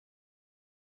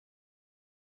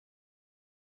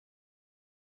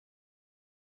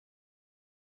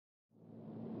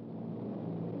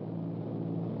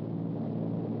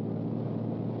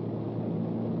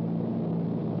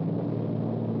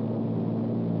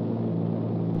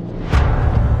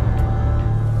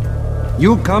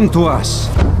You come to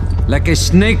us like a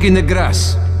snake in the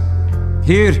grass.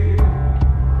 Here,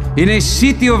 in a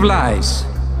city of lies.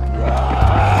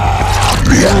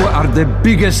 You are the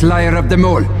biggest liar of them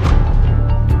all.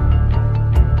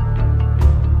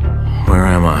 Where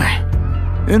am I?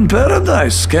 In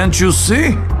paradise, can't you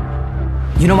see?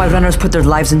 You know why runners put their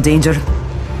lives in danger?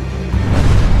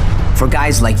 For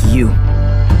guys like you.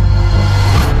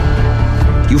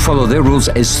 You follow their rules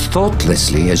as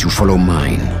thoughtlessly as you follow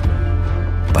mine.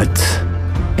 But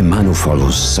a man who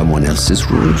follows someone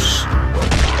else's rules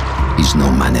is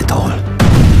no man at all.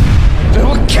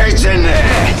 Little kids in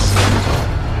there!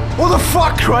 What the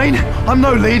fuck, Crane? I'm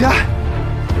no leader.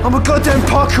 I'm a goddamn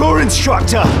parkour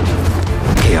instructor.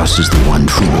 Chaos is the one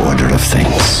true order of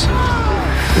things.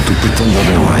 But to pretend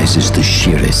otherwise is the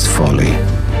sheerest folly.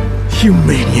 You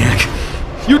maniac.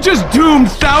 You just doomed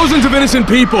thousands of innocent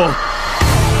people!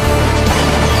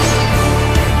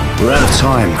 We're out of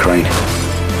time, Crane.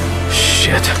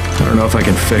 Shit. I don't know if I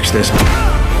can fix this,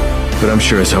 but I'm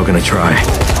sure as hell gonna try.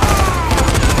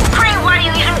 Crane, why do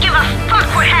you even give a fuck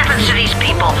what happens to these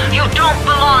people? You don't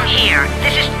belong here.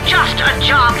 This is just a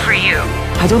job for you.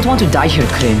 I don't want to die here,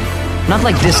 Crane. Not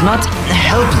like this, not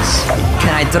helpless.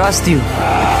 Can I trust you?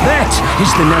 That is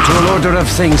the natural order of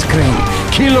things, Crane.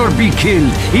 Kill or be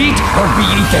killed. Eat or be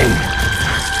eaten.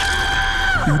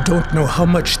 You don't know how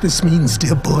much this means,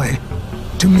 dear boy.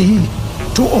 To me,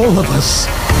 to all of us.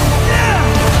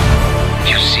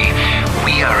 You see,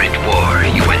 we are at war,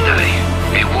 you and I.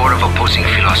 A war of opposing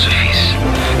philosophies.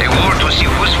 A war to see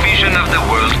whose vision of the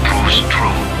world proves true.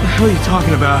 What the hell are you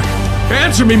talking about?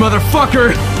 Answer me,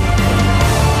 motherfucker!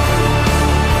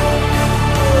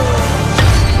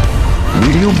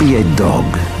 Will you be a dog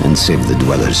and save the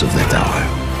dwellers of the tower?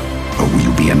 Or will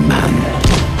you be a man?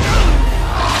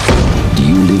 Do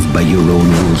you live by your own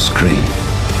rules, Crane?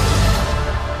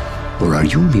 Or are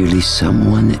you merely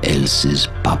someone else's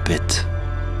puppet?